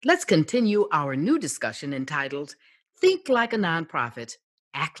Let's continue our new discussion entitled Think Like a Nonprofit,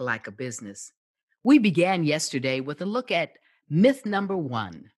 Act Like a Business. We began yesterday with a look at myth number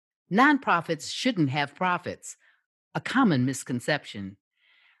one: nonprofits shouldn't have profits, a common misconception.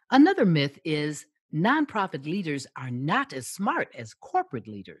 Another myth is nonprofit leaders are not as smart as corporate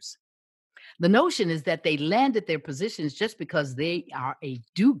leaders. The notion is that they landed their positions just because they are a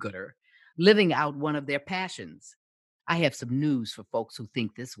do gooder, living out one of their passions. I have some news for folks who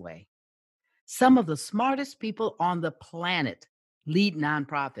think this way. Some of the smartest people on the planet lead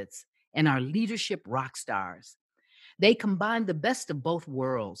nonprofits and are leadership rock stars. They combine the best of both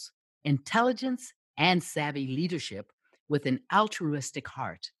worlds: intelligence and savvy leadership with an altruistic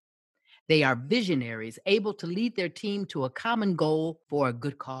heart. They are visionaries able to lead their team to a common goal for a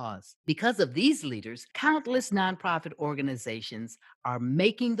good cause. Because of these leaders, countless nonprofit organizations are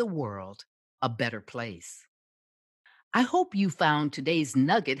making the world a better place. I hope you found today's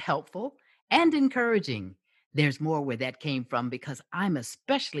nugget helpful and encouraging. There's more where that came from because I'm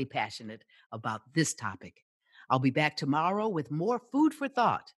especially passionate about this topic. I'll be back tomorrow with more food for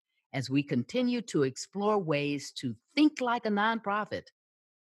thought as we continue to explore ways to think like a nonprofit,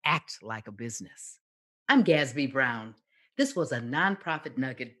 act like a business. I'm Gasby Brown. This was a nonprofit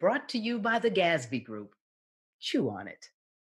nugget brought to you by the Gasby Group. Chew on it.